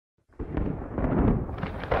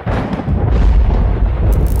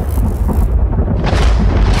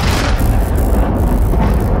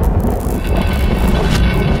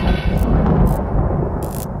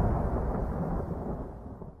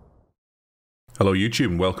Hello YouTube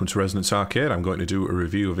and welcome to Resonance Arcade. I'm going to do a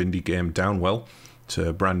review of indie game Downwell. It's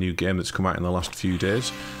a brand new game that's come out in the last few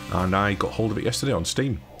days and I got hold of it yesterday on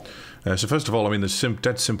Steam. So first of all, I mean, there's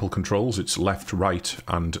dead simple controls. It's left, right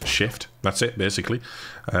and shift. That's it basically.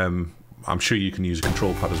 I'm sure you can use a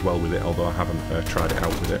control pad as well with it, although I haven't tried it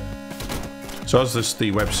out with it. So as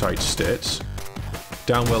the website states,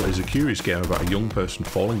 Downwell is a curious game about a young person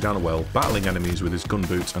falling down a well, battling enemies with his gun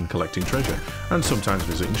boots and collecting treasure, and sometimes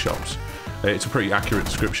visiting shops. It's a pretty accurate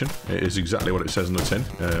description. It is exactly what it says on the tin,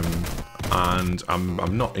 and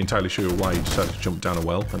I'm not entirely sure why he decided to jump down a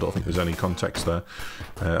well. I don't think there's any context there,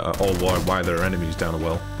 or why there are enemies down a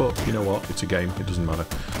well, but you know what, it's a game, it doesn't matter.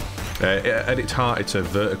 At its heart, it's a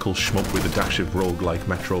vertical shmup with a dash of roguelike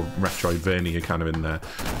Metroidvania kind of in there,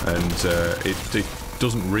 and it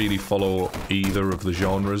doesn't really follow either of the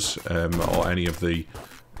genres or any of the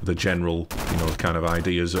general, you know, kind of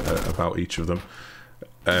ideas about each of them.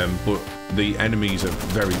 But the enemies are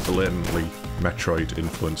very blatantly Metroid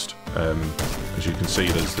influenced. As you can see,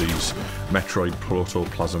 there's these Metroid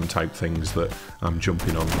protoplasm type things that I'm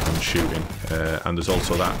jumping on and shooting, and there's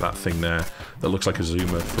also that thing there that looks like a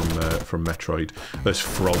zoomer from Metroid. There's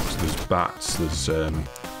frogs, there's bats, there's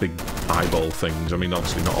big eyeball things. I mean,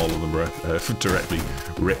 obviously not all of them are directly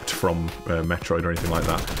ripped from Metroid or anything like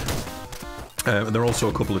that. There are also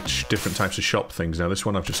a couple of different types of shop things. Now this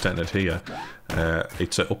one I've just entered here,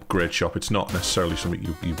 it's an upgrade shop. It's not necessarily something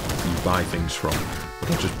you buy things from.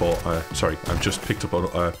 But I've just bought, I've just picked up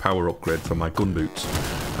a power upgrade for my gun boots,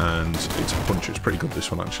 and it's a puncher. It's pretty good,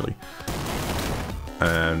 this one actually.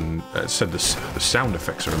 And it said the sound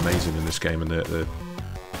effects are amazing in this game, and the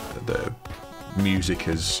music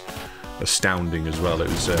is astounding as well. It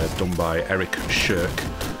was done by Eric Shirk,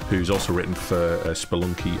 who's also written for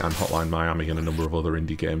Spelunky and Hotline Miami and a number of other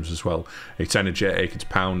indie games as well. It's energetic, it's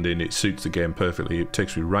pounding, it suits the game perfectly. It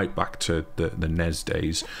takes me right back to the NES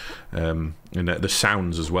days, and the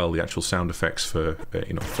sounds as well. The actual sound effects for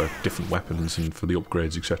you know, for different weapons and for the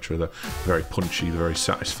upgrades, etc. They're very punchy, they're very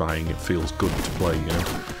satisfying. It feels good to play, you know.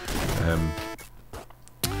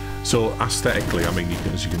 So aesthetically, I mean,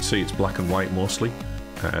 as you can see, it's black and white mostly.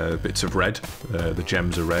 Bits of red, the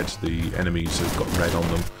gems are red, the enemies have got red on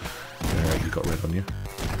them, you've got red on you,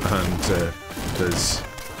 and there's,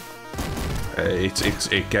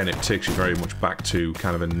 again, it takes you very much back to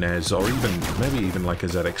kind of a NES, or maybe even like a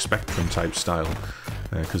ZX Spectrum type style,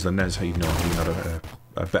 because the NES, you know, had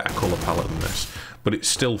a better colour palette than this, but it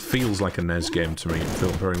still feels like a NES game to me. It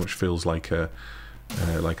very much feels like a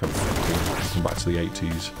come back to the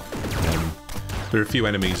 80s. There are a few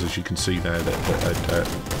enemies, as you can see there, that are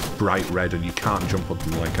bright red, and you can't jump on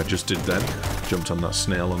them like I just did then. Jumped on that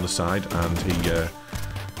snail on the side, and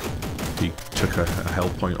he took a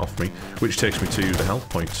health point off me, which takes me to the health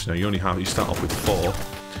points. Now you start off with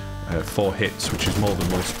four hits, which is more than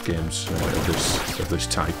most games of this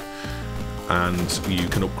type, and you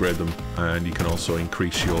can upgrade them, and you can also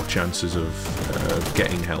increase your chances of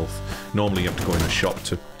getting health. Normally you have to go in a shop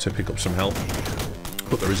to pick up some health.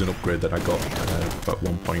 But there is an upgrade that I got at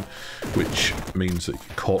one point, which means that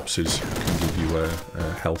corpses can give you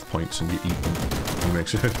health points, and you eat them. It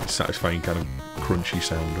makes a satisfying kind of crunchy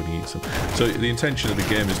sound when you eat them. So the intention of the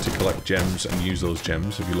game is to collect gems and use those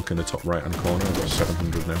gems. If you look in the top right hand corner, I've got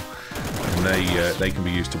 700 now, and they can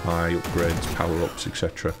be used to buy upgrades, power-ups,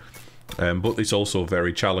 etc. But it's also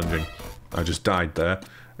very challenging. I just died there.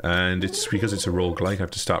 And it's because it's a roguelike, I have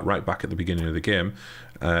to start right back at the beginning of the game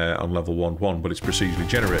on level 1-1, but it's procedurally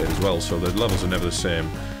generated as well, so the levels are never the same.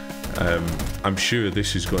 I'm sure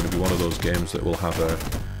this is going to be one of those games that will have a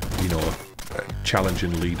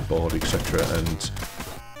challenging leaderboard, etc. And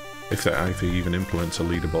if they even implements a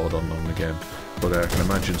leaderboard on the game, but I can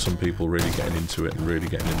imagine some people really getting into it and really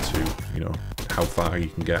getting into, you know, how far you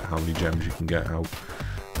can get, how many gems you can get. I don't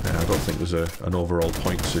think there's an overall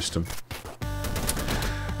point system.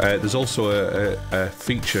 There's also a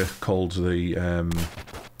feature called the,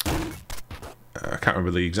 I can't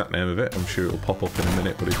remember the exact name of it, I'm sure it'll pop up in a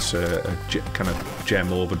minute, but it's a kind of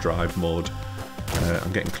gem overdrive mode.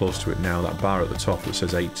 I'm getting close to it now. That bar at the top that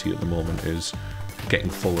says 80 at the moment is getting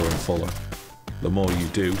fuller and fuller. The more you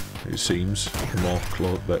do, it seems, the more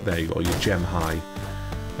close, but there you go, you're gem high,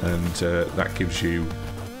 and that gives you,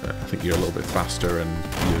 I think you're a little bit faster and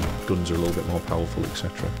your guns are a little bit more powerful,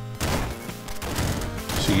 etc.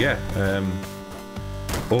 So yeah,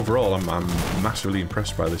 overall I'm massively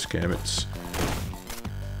impressed by this game. It's,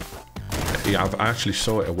 yeah, I actually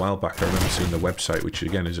saw it a while back. I remember seeing the website, which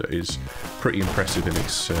again is pretty impressive in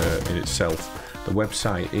itself. The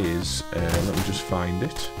website is, let me just find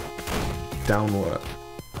it,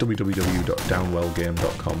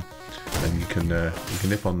 www.downwellgame.com. and you can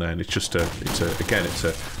nip on there, and it's just again it's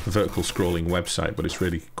a vertical scrolling website, but it's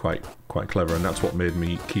really quite clever, and that's what made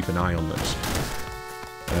me keep an eye on this.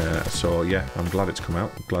 So yeah, I'm glad it's come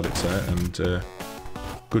out. I'm glad it's there, and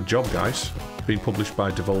good job, guys. Being published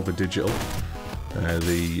by Devolver Digital.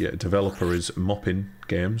 The developer is Moppin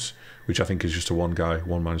Games, which I think is just a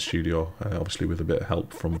one-man studio, obviously with a bit of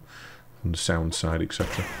help from the sound side,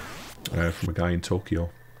 etc. From a guy in Tokyo.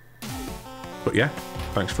 But yeah,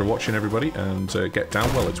 thanks for watching, everybody, and get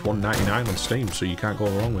Downwell. It's $1.99 on Steam, so you can't go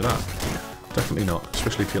wrong with that. Definitely not,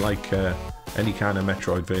 especially if you like any kind of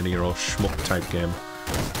Metroidvania or shmup type game.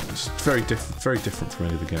 It's very different from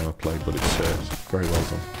any other game I've played, but it's very well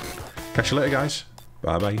done. Catch you later, guys.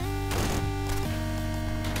 Bye bye.